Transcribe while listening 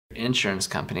insurance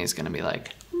company is going to be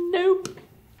like, nope.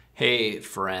 Hey,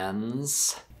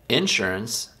 friends.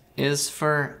 Insurance is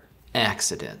for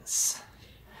accidents.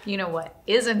 You know what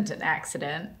isn't an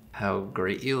accident? How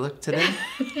great you look today.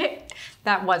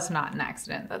 That was not an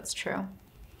accident, that's true.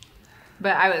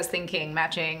 But I was thinking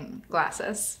matching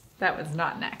glasses. That was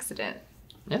not an accident.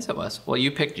 Yes, it was. Well,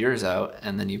 you picked yours out,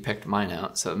 and then you picked mine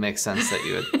out, so it makes sense that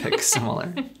you would pick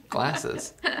similar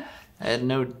glasses. I had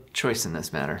no choice in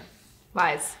this matter.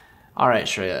 Lies. All right,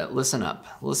 Shreya, listen up.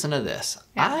 Listen to this.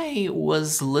 Yeah. I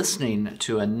was listening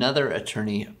to another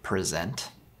attorney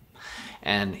present,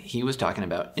 and he was talking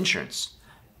about insurance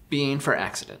being for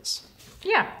accidents.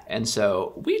 Yeah. And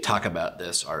so we talk about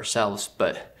this ourselves,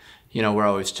 but, you know, we're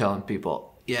always telling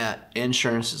people, yeah,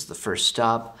 insurance is the first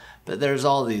stop, but there's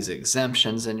all these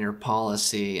exemptions in your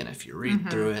policy, and if you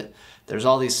read through it, there's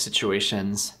all these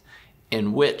situations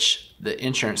in which the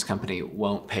insurance company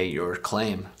won't pay your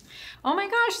claim. Oh my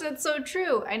gosh, that's so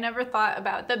true. I never thought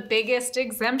about the biggest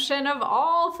exemption of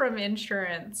all from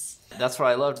insurance. That's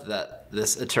why I loved that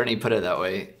this attorney put it that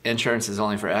way. Insurance is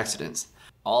only for accidents.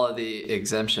 All of the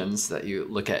exemptions that you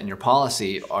look at in your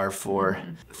policy are for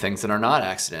things that are not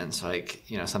accidents, like,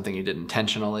 you know, something you did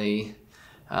intentionally,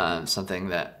 something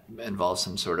that involves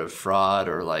some sort of fraud,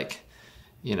 or like,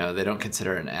 you know, they don't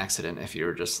consider it an accident if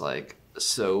you're just like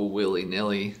so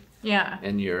willy-nilly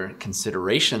in your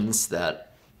considerations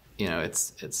that, you know,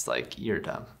 it's like, you're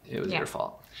dumb. It was your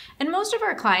fault. And most of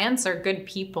our clients are good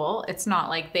people. It's not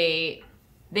like they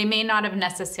may not have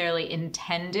necessarily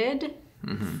intended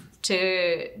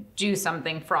to do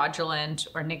something fraudulent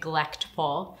or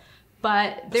neglectful,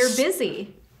 but they're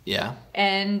busy. Yeah.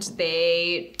 And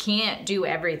they can't do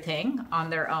everything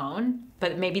on their own,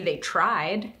 but maybe they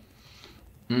tried.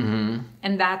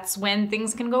 And that's when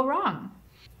things can go wrong.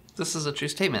 This is a true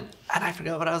statement. And I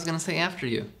forgot what I was going to say after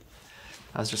you.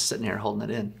 I was just sitting here holding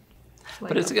it in.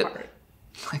 But it's good. Fart.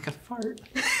 Like a fart.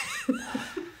 We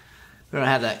don't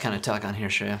have that kind of talk on here,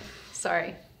 Shreya.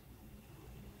 Sorry.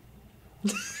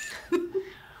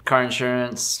 Car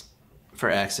insurance for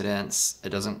accidents. It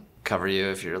doesn't cover you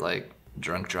if you're like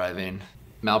drunk driving.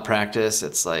 Malpractice,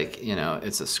 it's like, you know,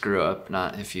 it's a screw up,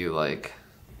 not if you like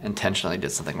intentionally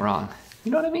did something wrong.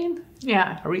 You know what I mean?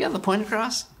 Yeah. Are we getting the point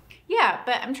across? Yeah,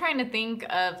 but I'm trying to think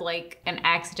of like an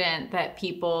accident that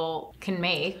people can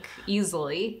make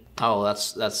easily. Oh,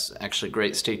 that's actually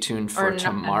great. Stay tuned for a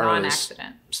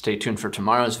non-accident. Stay tuned for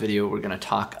tomorrow's video. We're going to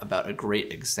talk about a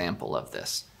great example of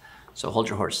this. So hold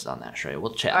your horses on that, Shreya.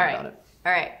 We'll chat about it.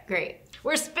 All right, great.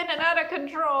 We're spinning out of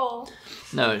control.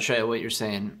 No, Shreya, what you're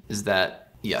saying is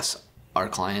that, yes, our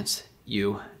clients,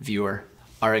 you, viewer,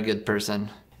 are a good person.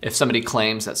 If somebody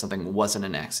claims that something wasn't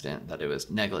an accident, that it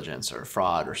was negligence or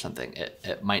fraud or something,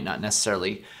 it might not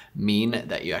necessarily mean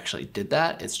that you actually did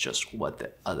that. It's just what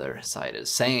the other side is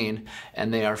saying,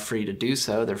 and they are free to do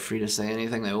so. They're free to say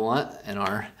anything they want in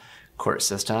our court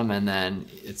system, and then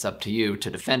it's up to you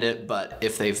to defend it. But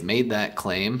if they've made that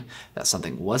claim that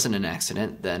something wasn't an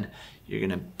accident, then you're going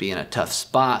to be in a tough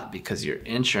spot because your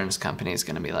insurance company is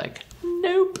going to be like,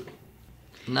 nope.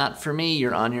 Not for me,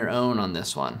 you're on your own on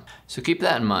this one. So keep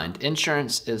that in mind.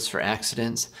 Insurance is for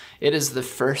accidents. It is the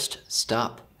first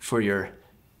stop for your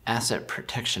asset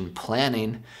protection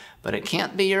planning, but it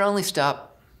can't be your only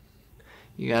stop.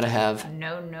 You gotta have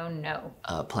no.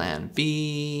 A plan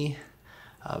B,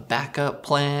 a backup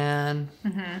plan,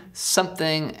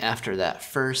 something after that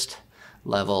first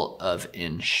level of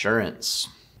insurance.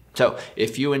 So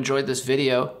if you enjoyed this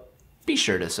video, be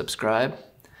sure to subscribe.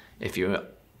 If you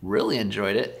really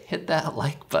enjoyed it, hit that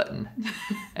like button.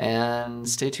 And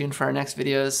stay tuned for our next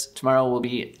videos. Tomorrow we'll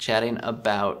be chatting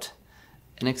about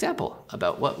an example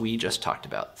about what we just talked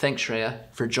about. Thanks, Shreya,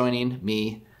 for joining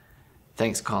me.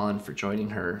 Thanks, Colin, for joining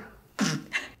her.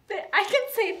 I can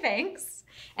say thanks.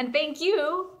 And thank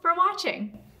you for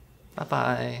watching.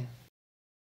 Bye-bye.